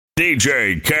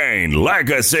DJ Kane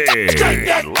Legacy. Shake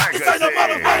that, this ain't no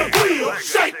motherfucking wheel.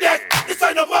 Shake that, this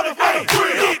ain't no motherfucking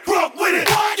wheel. Get crunk with it,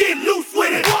 get loose with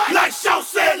it. Like Shaw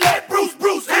said, let Bruce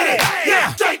hit it.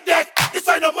 Yeah, shake that, this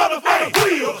ain't no motherfucking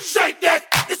wheel. Shake that,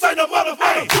 this ain't no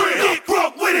motherfucking wheel. Get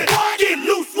crunk with it, get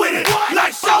loose with it.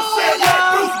 Like Shaw said,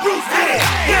 let Bruce hit it.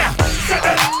 Yeah, shake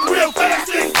that real fast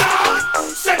this time.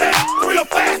 Shake that real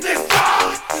fast this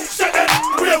time. Shake that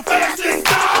real fast this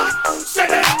time. Shake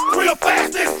that real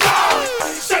fast this time.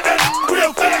 Shake that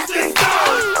real fast this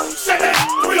time. Shake that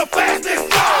real fast this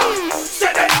time.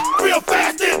 Shake that real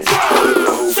fast this time.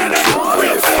 Shake that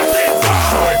real fast this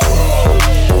time.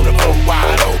 On the floor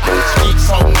wide open. She eats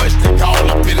so much they call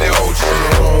up in the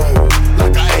ocean.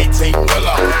 Like a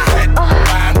 18-wheeler. Had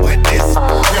fine with this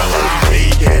killer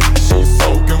vegan. She's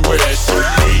soaking wet. She's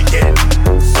vegan.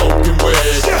 Soaking wet.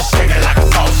 Shake it like a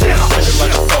salt. Shake it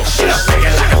like a salt. Shake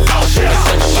it like a salt. Shake it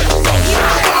like a salt.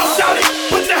 Come on, shout it.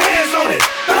 Put your hands on it.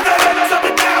 Bounce that ass up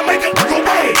and down, make it go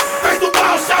away. Face the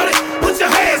wall, shout it. Put your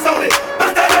hands on it.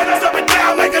 Bounce that ass up and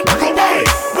down, make it go away.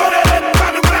 Roll that ass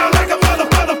round and round like a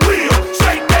motherfucker wheel.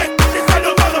 Shake that, this ain't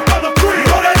no motherfucker wheel.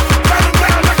 Roll that round and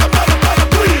round like a motherfucker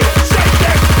wheel. Shake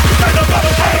that, this ain't no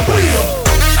motherfucker wheel.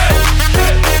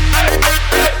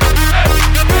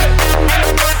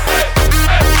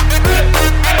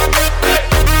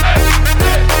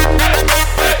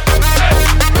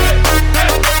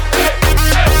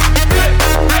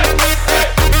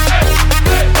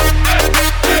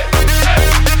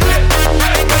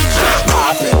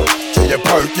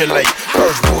 Percolate,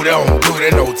 first boot on, do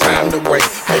it, no time to wait.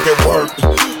 Make it work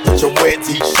with your wet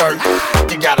t-shirt.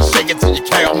 You gotta shake it till your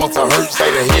calf muscle hurt.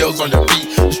 Say the heels on your feet,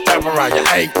 you strap around your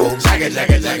ankle. Jagga,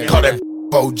 jagga, jagga. Call that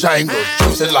Bojangles.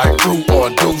 Juice it like fruit or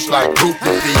a douche like Groot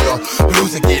to be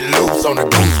loose and get loose on the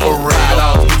goose for ride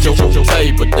off with your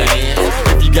table dance.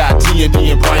 If you got T&D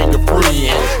and bring a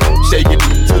friend, shake it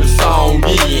to the song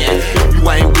in. If you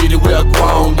ain't with it, we're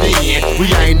grown then. We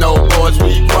ain't no boys,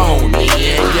 we grown then.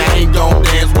 You ain't gon'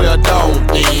 dance, well don't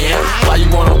then. Why you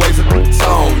wanna waste a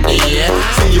song then?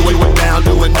 See you went down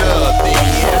doing nothing.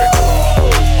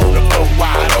 On the floor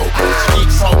wide open. She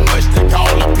eats so much they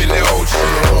call up in the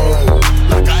ocean.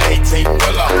 Like a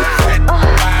 18-wheeler. Had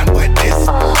fine with this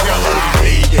killer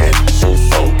vegan. She's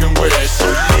soaking wet.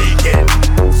 She's vegan.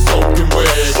 Soaking wet.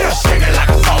 Shake it like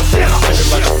a salt. Shake it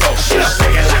like a salt. Shake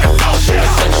it like a salt. Shake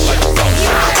it like a salt.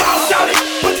 Come on, shout it.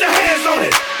 Put your hands on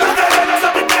it. Bounce that ass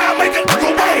up and down, make it go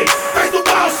away. Face the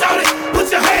wall, shout it. Put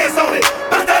your hands on it.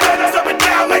 Bounce that ass up and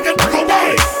down, make it go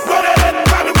away. Roll that ass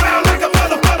round and round like a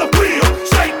motherfucker wheel.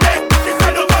 Shake that, this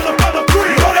ain't no motherfucker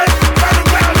wheel. Roll that round and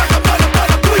round like a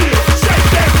motherfucker wheel. Shake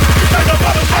that, this ain't no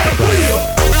motherfucker wheel.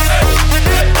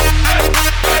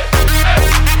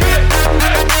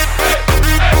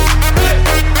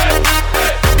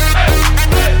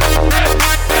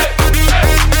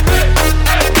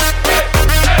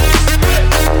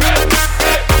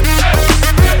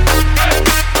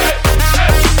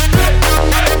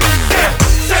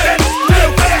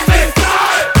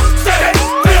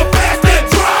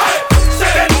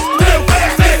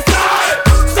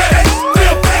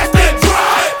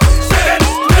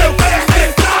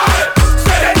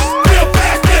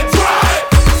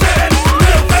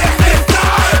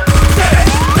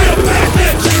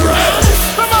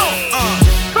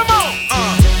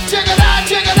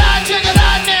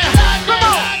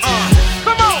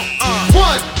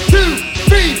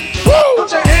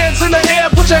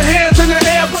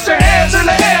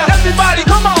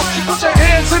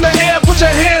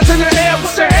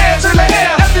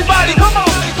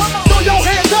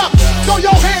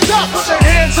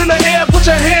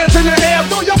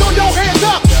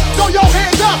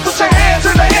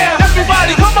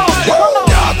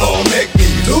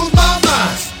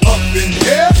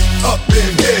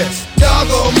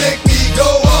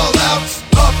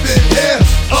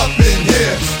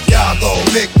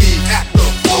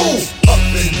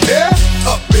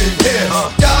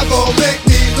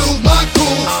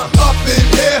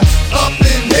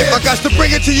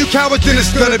 Cowards, then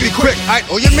it's gonna be quick. Aight,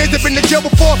 all your mans have been to jail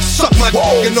before? Suck my dick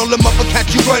and all them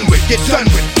uppercats you run with. Get done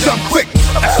with, dumb quick.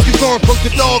 After you gone, broke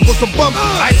the dog with some bump.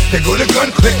 Aight, they go to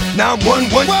gun click. Now I'm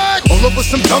 1-1. All over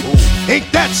some dump. Ain't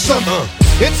that something?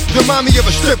 It remind me of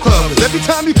a strip club. 'Cause every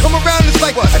time you come around, it's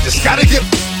like, I just gotta get.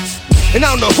 And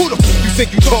I don't know who the f*** you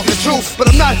think you talking to, but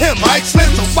I'm not him, right,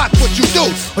 Slim? So watch what you do,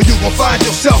 or you gon' find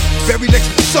yourself buried next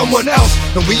to someone else.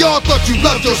 And we all thought you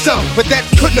loved yourself, but that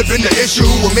couldn't have been the issue.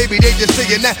 Or maybe they just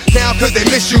saying that now cause they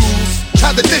miss you.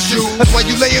 Tried to diss you, that's why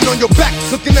you laying on your back,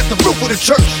 looking at the roof of the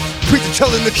church. Preacher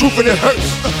telling the truth and it hurts.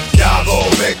 Y'all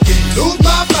gon' make me lose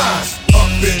my mind.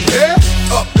 Up in here,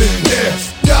 up in here.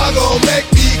 Y'all gon' make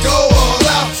me go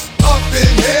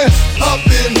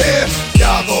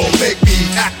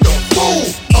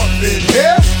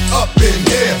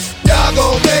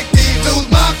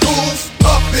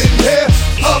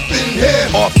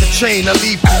chain, I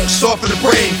leave soft in the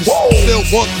brain. Still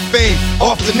want the fame,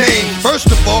 off the name. First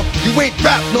of all, you ain't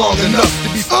rap long enough to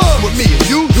be with me. And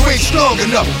you ain't strong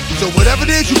enough. So whatever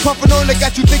it is you puffin' on, they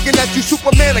got you thinking that you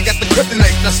Superman. I got the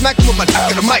kryptonite. Now smack him with my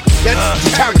dick in the mic. That's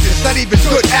characters, not even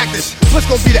good actors. What's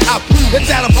gonna be the output?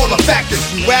 Let's add up all the factors.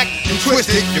 You whack, you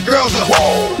twisted, your girls are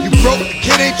you broke, the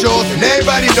kid ain't yours, and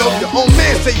everybody know your own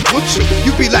man say you would you.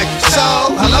 You be like, so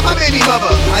I love my baby mother.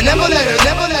 I never let her,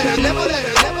 never let her, never let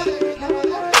her, never let her, never let her.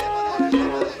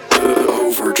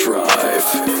 Overdrive.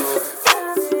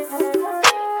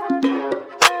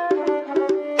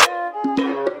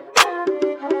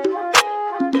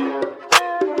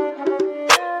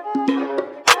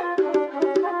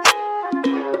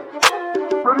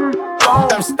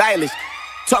 I'm stylish.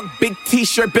 Talk big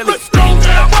t-shirt, Billy. Let's go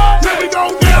now, here we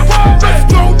go now.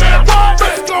 Let's go now,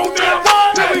 let's go now.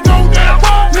 Here we go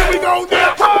now, here we go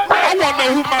now. I wanna know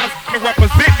who motherfucking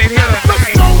representing here tonight.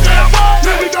 Let's go now,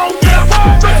 here we go now.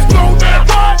 Let's go now,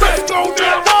 let's go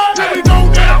now. Here we go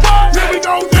now, here we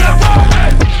go now.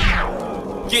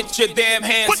 Get your damn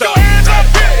hands Put up. your hands up,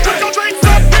 put your drinks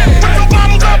up, put your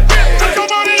bottles up, put your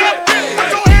money up.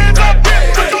 Put your hands up,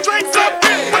 put your drinks up,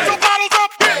 put your bottles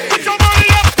up, put your money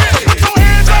up. Put your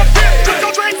hands up, put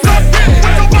your drinks up,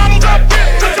 put your bottles up,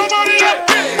 put your money up.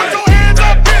 Put your hands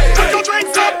up, put your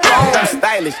drinks up. I'm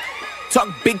stylish. Talk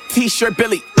big t-shirt,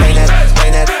 Billy. Rain it,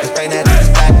 rain it, rain it, it's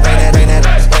back, rain it, rain it,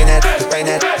 rain it, rain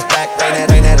it, it's back, rain it,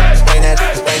 rain it, rain it,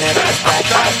 rain it, it's back.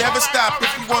 Don't never stop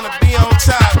if you wanna be on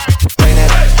top. Rain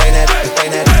it, rain it,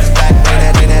 rain it, it's back, rain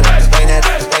it, rain it, rain it,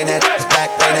 rain it, it's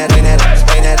back, rain it, rain it,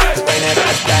 rain it, rain it,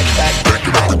 it's back, back, back,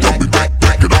 back, back, back,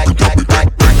 back, back, back, back.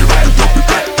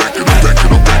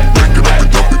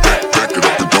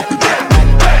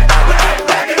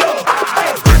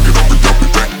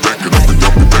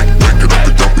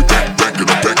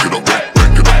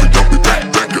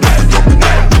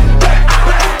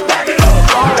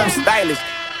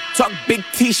 Talk big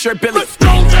t-shirt, Billy. Let's go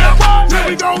now, here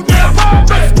we go now.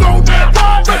 Let's go now,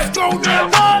 let's go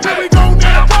now. Here we go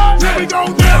now, here we go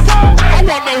now. I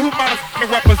wanna know who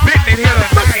motherfucking representing here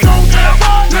tonight. Let's go now,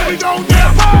 here we go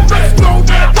now. Let's go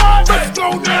now, let's go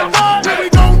now. Here we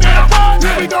go now,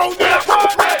 here we go now.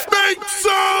 Make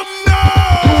some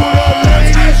noise.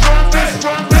 Ladies, run this,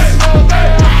 run this, run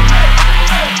this.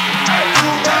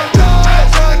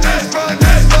 Run this, run this, run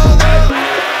this.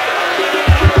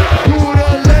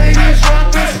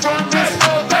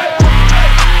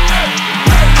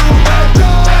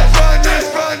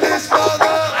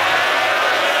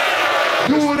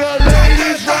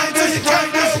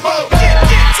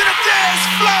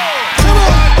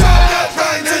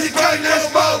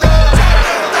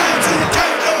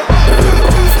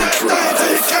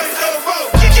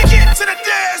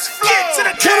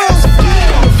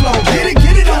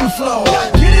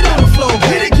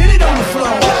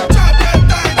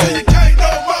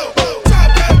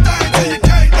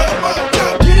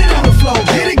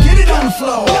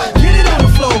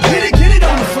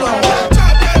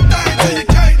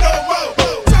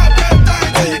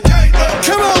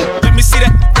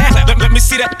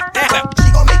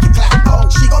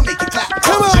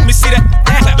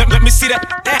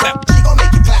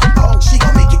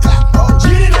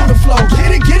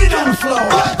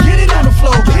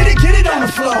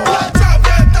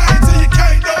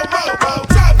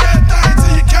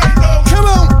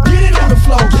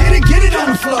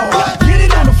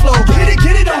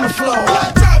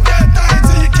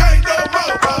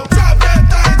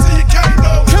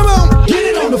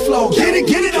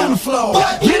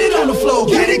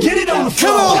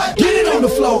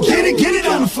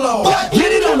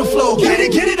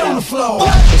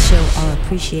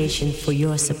 Appreciation for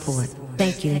your support.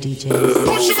 Thank you, DJ.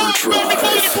 Push him up,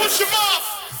 everybody, push him up.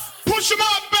 Push him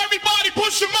up, everybody,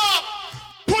 push him up.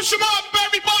 Push him up,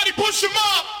 everybody, push him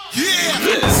up. Yeah.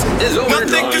 This is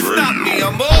Overdrive. Nothing can stop me.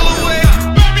 I'm all the way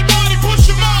up. Everybody, push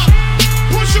him up.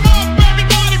 Push him up,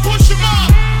 everybody, push him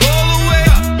up. All the way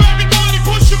up. Everybody,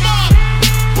 push him up.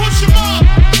 Push him up.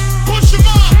 Push him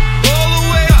up. All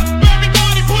the way up.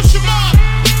 Everybody, push him up.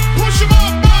 Push him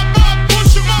up, up, up,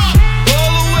 push him up.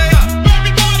 All the way up.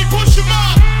 Everybody, push him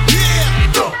up. Yeah.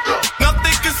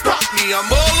 Nothing can stop me.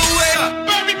 I'm all the way up.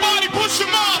 Everybody, push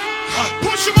him up.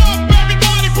 Push him up.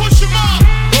 Everybody, push him up.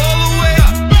 All the way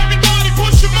up. Everybody,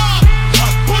 push him up.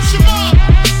 Push him up.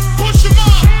 Push him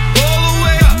up. All the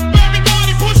way up.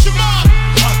 Everybody, push him up.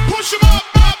 Push him up,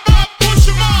 up, up, push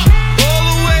him up. All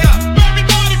the way up.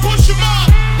 Everybody, push him up.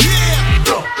 Yeah.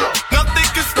 Nothing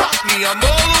can stop me. I'm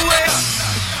all the way up.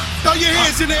 Throw your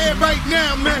hands in the air right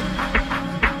now, man.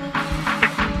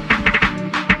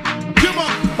 Come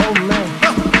on. Oh, man.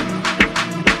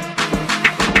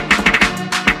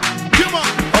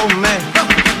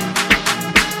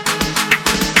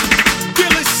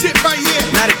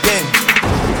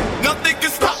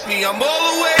 I'm all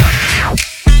the way.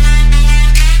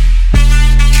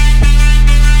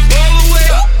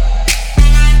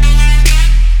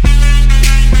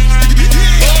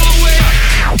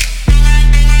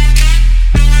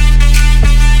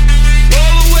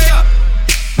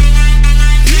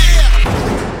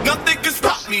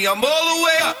 I'm all the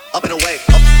way up and away,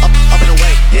 up and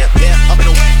away, yeah, up and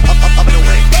away, up and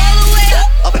away, all the way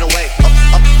up and away,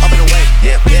 up and away,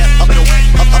 yeah, up and away,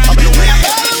 up and away,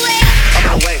 all the way up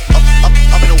and away, up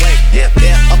and away, yeah,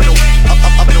 up and away,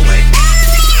 up and away,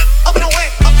 up and away,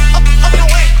 up and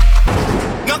away.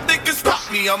 Nothing can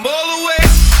stop me. I'm all the way.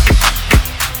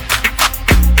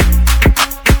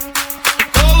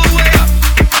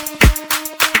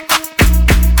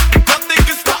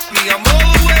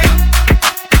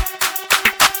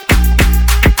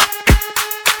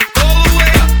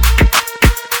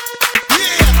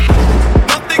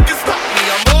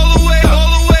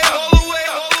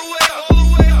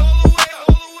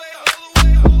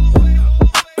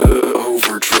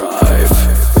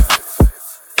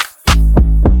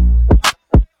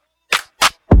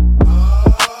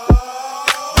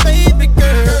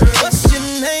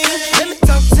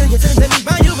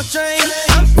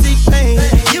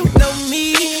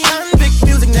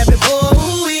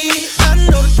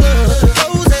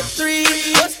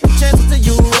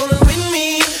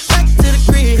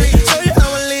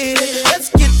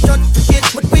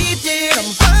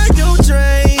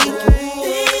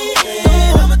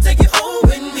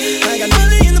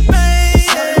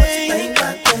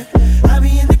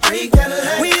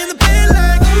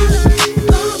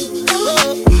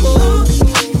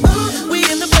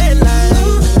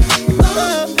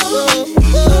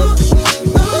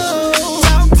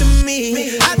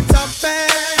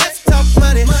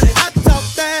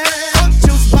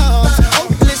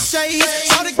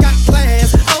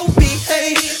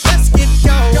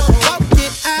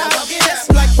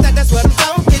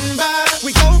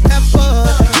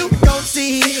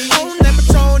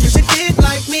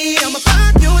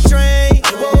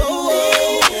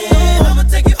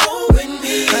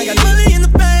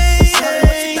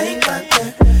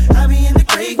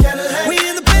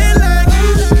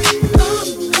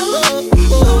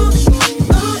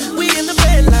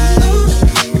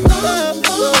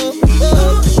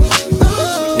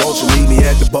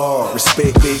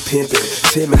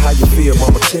 Tell me how you feel,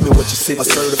 mama, tell me what you sip. A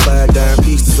certified dime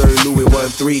piece, deserve Louis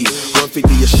 1-3.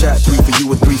 150 a shot, 3 for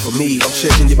you and 3 for me. I'm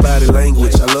checking your body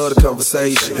language, I love the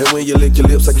conversation. And when you lick your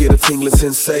lips, I get a tingling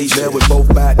sensation. Now we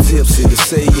both back tipsy, to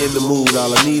say you in the mood.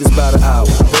 All I need is about an hour,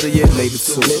 better yet maybe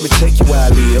 2. Let me take you where I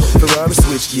live, Ferrari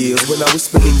switch gears. When I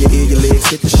whisper in your ear, your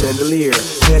legs hit the chandelier.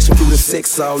 Passion through the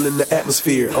sex, all in the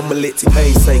atmosphere. I'ma let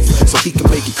T-Pain sing, so he can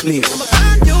make it clear. I'ma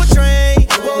find you a train,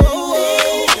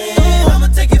 I'ma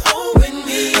take it home with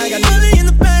me. I got money in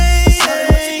the bank.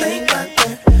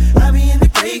 I be in the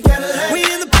gray Cadillac. We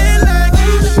in the bed like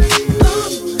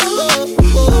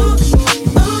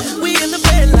we in the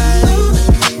bed like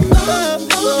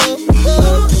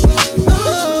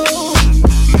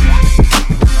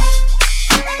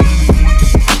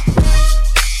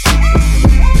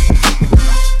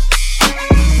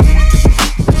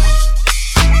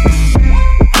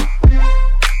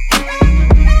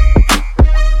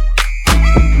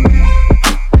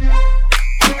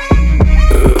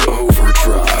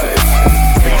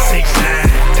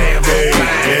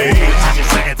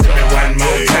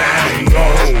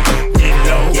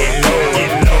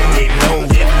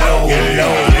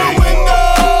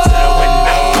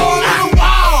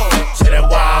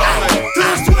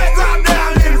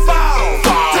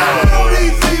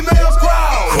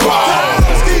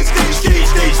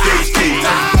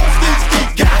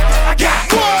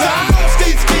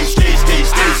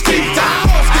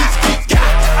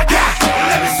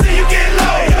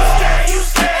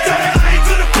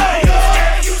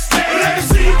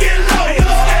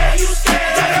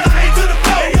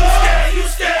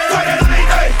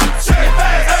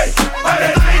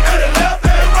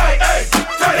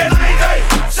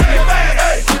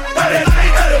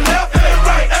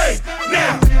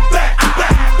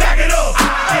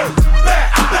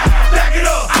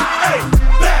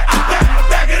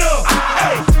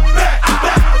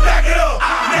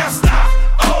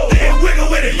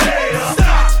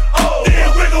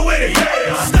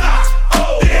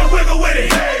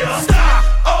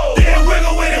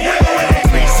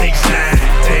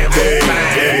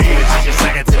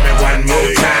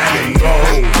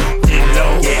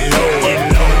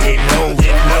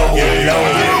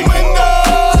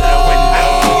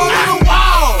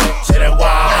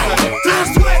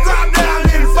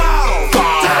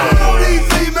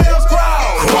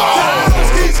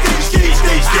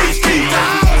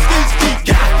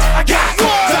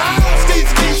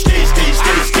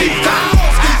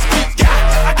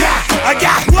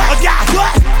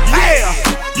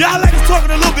Y'all ladies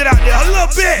talking a little bit out there, a little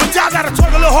bit. But y'all gotta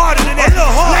talk a little harder than that. A little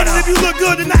harder. Ladies, if you look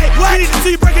good tonight, we need to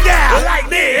see you break it down.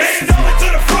 Like this. Bend over to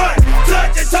the front,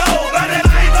 touch your toes, by that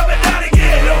line up and down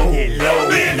again.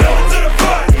 Bend over to the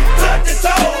front, touch your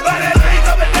toes, by that line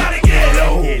up and down again. Bend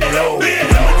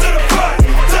over to the front,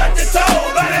 touch your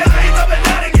toes, by that line up and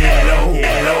down again.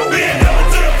 Bend over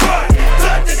to the front,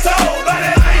 touch your toes, by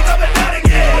that line up and down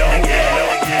again.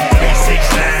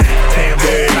 369, damn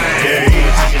fine.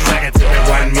 Just like it to me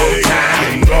one more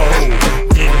time. Go,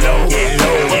 get low, get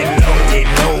low, get low, get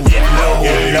low, get low,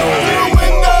 get low.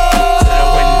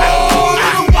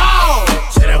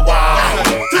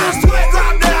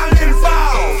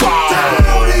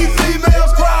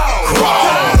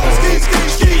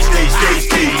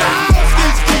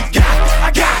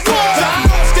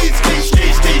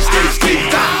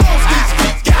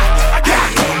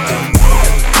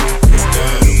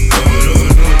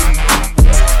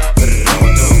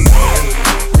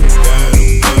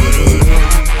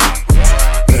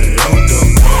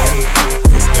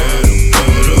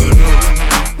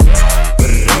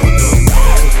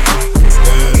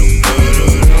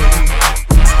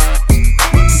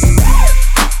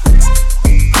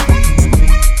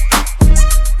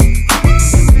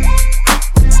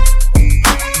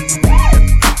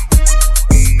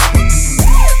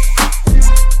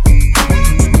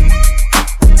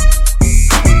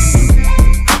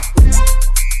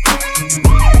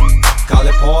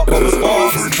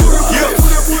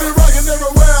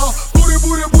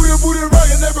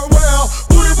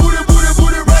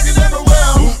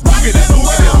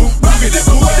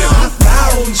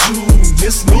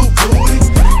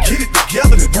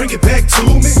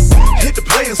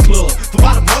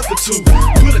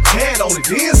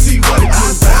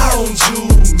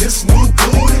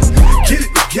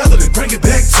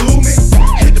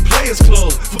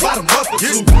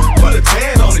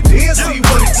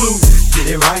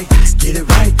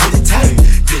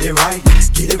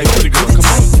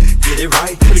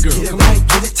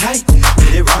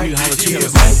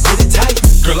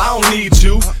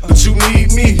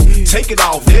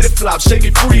 Shake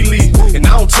it freely, and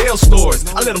I don't tell stories,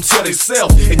 I let them tell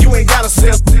themselves. And you ain't gotta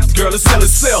sell, girl, it sell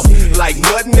itself like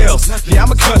nothing else. Yeah,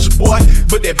 I'm a country boy,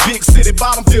 but that big city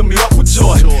bottom fill me up with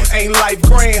joy. Ain't life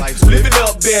grand, live it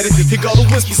up, daddy. Here go the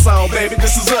whiskey song, baby,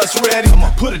 this is us ready.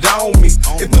 Put it on me,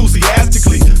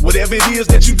 enthusiastically. Whatever it is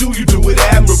that you do it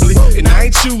admirably. And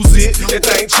I ain't choose it, that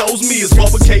thing chose me. It's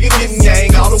Bubba K and Yin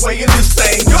Yang, all the way in this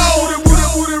thing. Go!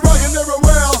 Booty, rockin'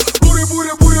 everywhere.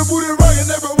 Booty,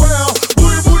 rockin' everywhere.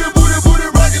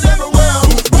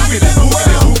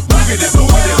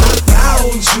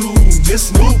 This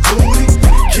new booty,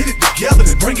 get it together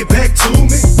and bring it back to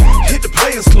me. Hit the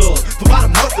Players Club for about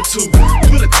a month or two.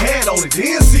 Put a tad on it,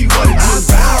 then see what it is.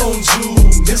 I found you,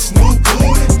 this new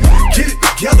booty, get it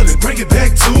together and bring it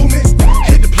back to me.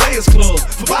 Hit the Players Club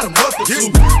for about a month or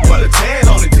two. Put a tad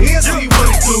on it, then see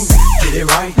what it do. Get it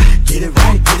right, get it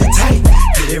right, get it tight.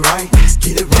 Get it right,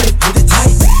 get it right, get it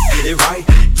tight. Get it right,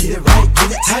 get it right, get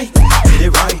it tight. Get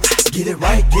it right, get it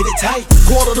right, get it tight.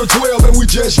 11:45 and we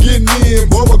just getting in.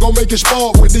 Bubba gon' make it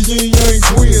spark with the Yin Yang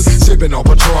twins. Sippin' on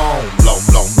Patron, blom,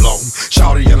 blom, blom.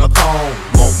 Shawty in a thong,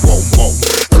 boom, boom,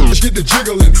 boom. Let's get the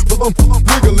jiggling,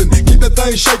 wiggling. Keep that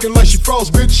thing shaking like she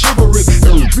frostbit shivering.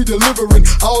 Be delivering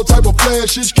all type of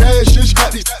flashes, cashes.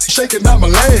 Got these shaking out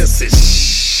molasses.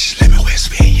 Shh, let me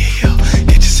whisper in your ear.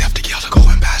 Get yourself together, go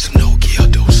and buy some new gear.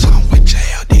 Do something with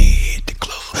jail, then hit the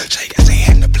club. Shake ass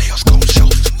and the players gon' show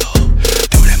some love.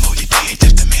 Do that move you did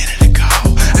just a minute ago.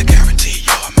 I guarantee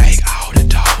you'll make all the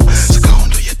dough. So go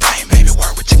and do your thing, baby.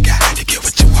 Work what you got to get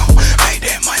what you want. Make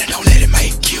that money, don't let it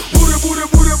make you. Booty,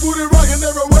 rockin'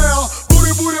 everywhere.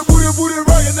 Booty,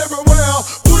 rockin' everywhere.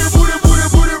 Booty,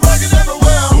 rockin'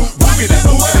 everywhere. Rockin'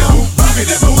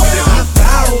 everywhere. I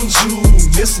found you,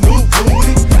 this new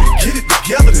booty. Get it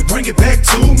together and bring it back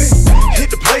to me. Hit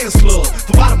the Players Club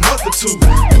for about a month or two.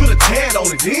 Put a tad on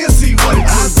it, then see what it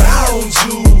is. I found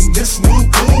you, this new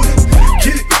booty.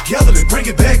 Get it together and bring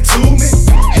it back to me.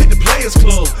 Hit the Players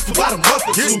Club for about a month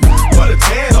or two. Put a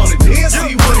tad on it, then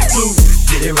see what it do.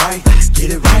 Get it right,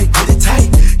 get it right, get it tight.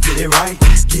 Get it right,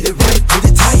 get it right, get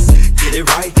it tight. Get it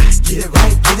right, get it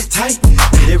right, get it tight.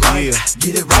 Get it right,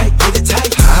 get it right, get it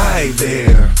tight. Hi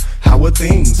there. How are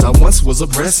things? I once was a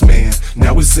breast man.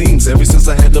 Now it seems ever since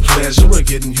I had the pleasure of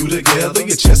getting you together,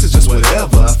 your chest is just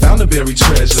whatever. I found a buried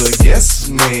treasure. Yes,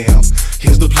 ma'am.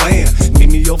 Here's the plan. Meet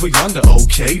me over yonder,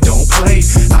 okay? Don't play.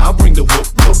 I'll bring the whoop.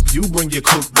 You bring your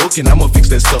cookbook and I'ma fix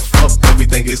that stuff up.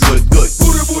 Everything is good. Booty,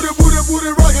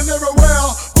 rockin' everywhere.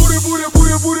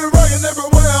 Booty, rockin'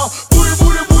 everywhere. Booty,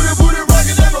 rockin' everywhere.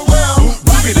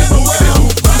 Rockin'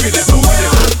 everywhere.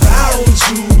 I found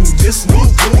you.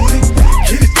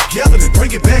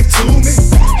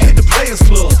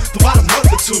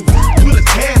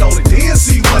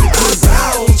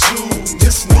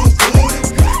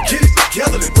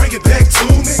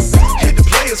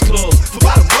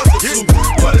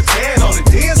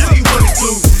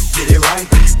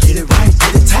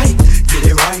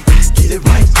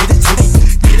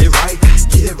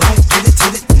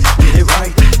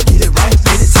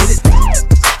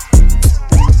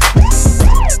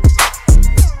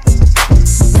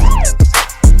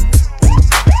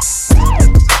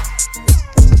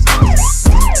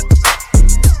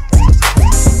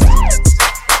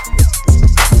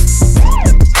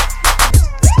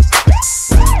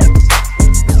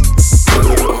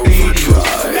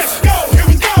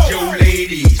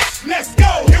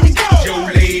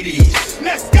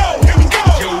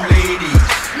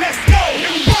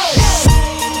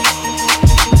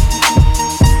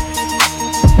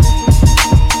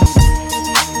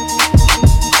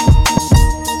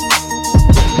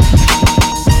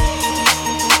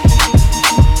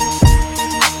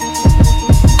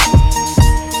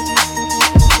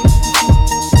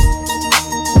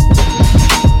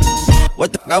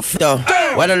 off though?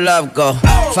 Where the love go?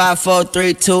 5, 4,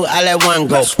 3, 2, I let one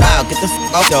go. Wow, get the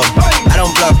off though. I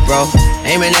don't bluff, bro.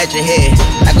 Aiming at your head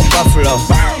like a buffalo.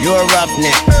 You a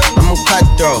roughneck, I'm a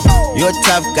cutthroat. You a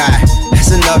tough guy.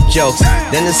 That's enough jokes.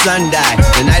 Then the sun died.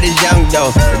 The night is young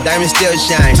though. The diamond still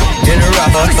shine. In the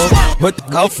rough. What the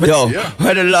off though?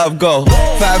 Where the love go?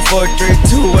 5, 4, 3,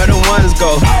 2, where the ones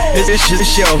go? It's this shit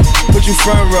show. Put you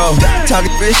front row.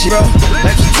 Talking this shit, bro.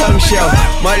 Let your tongue show.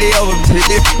 Money over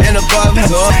and above,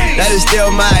 so that is still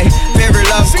my favorite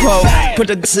love quote. Put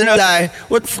the in the eye.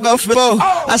 What the fuck, bro?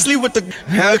 I sleep with the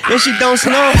and she don't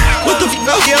snow. What the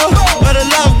fuck, yo? Where the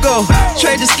love go?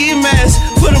 Trade the ski mask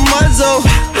for the muzzle.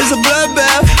 It's a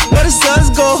bloodbath. Where the suns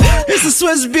go? It's a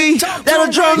Swiss beat. That'll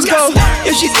drums go.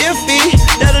 If she's iffy,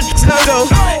 that'll go.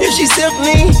 If she's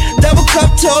simply double cup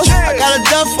toast, I got a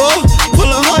duffel full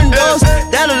of hundos.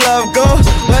 That'll love go.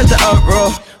 Where's the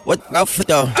uproar? What the fuck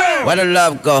though? Where the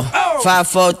love go? 5,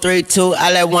 4, 3, 2,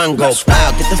 I let one go.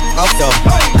 Wow, get the fuck off though.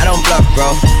 I don't bluff,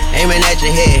 bro. Aiming at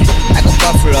your head like a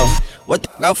buffalo. What the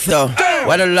fuck though?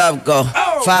 Where the love go?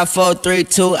 5, 4, 3,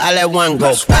 2, I let one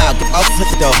go. Wow, get off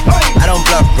though. I don't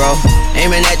bluff, bro.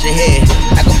 Aiming at your head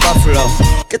like a buffalo.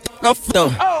 Get the fuck off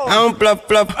though. I don't bluff.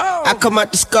 I come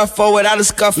out the scuff or without a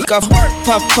scuff. Puff,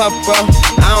 bro.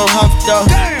 I don't huff though.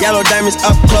 Yellow diamonds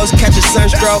up close, catch a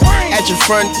sunstroke. At your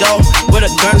front door with a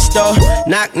gun store.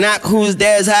 Knock, who's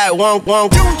there's how it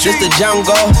won't. Just the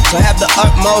jungle, so have the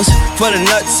utmost for the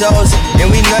nutsos. And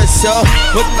we nuts so.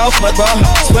 What the fuck, bro?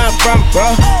 Where I'm from,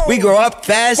 bro. We grow up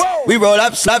fast, we roll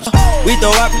up slups. We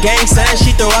throw up gang signs,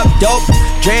 she throw up dope.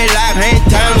 Dreadlock, hang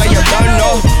time like you don't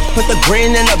know. Put the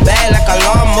green in the bag like a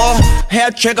lawnmower.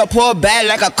 Hair trigger, pull back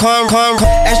like a corn.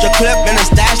 Extra clip in the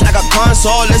stash like a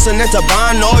console. Listening to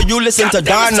Bono, you listen to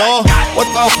Dono. What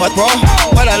the fuck, bro?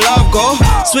 Where the love go?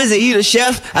 Swizzy, eat a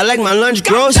chef, I like my lunch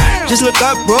gross. Just look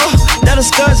up, bro, that the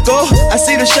scuds go. I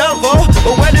see the shovel,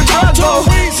 but where did blood go?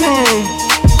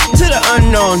 To the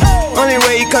unknown. Only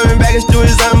way he coming back is through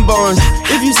his unborns.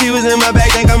 If you see what's in my bag,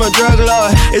 think I'm a drug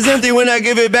lord. It's empty when I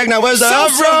give it back, now where's the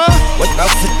uproar? What the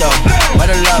fuck though? Where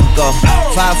the love go?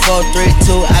 5, 4, 3,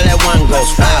 2, I let one go.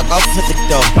 Wow, go for the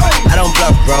though. I don't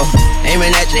bluff, bro.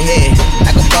 Aiming at your head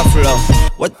like a buffalo.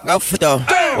 What the fuck though?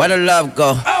 Where the love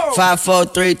go? 5, 4,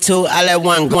 3, 2, I let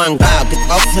one go. Wow, get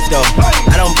off it though.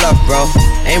 I don't bluff, bro.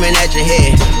 Aiming at your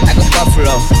head like a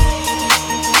buffalo.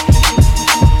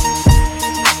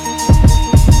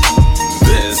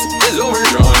 Is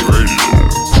Overdrive Radio.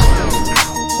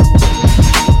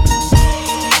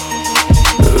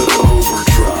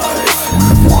 Overdrive.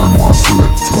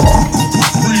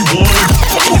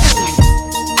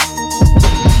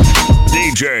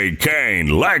 DJ Kane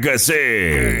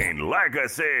Legacy.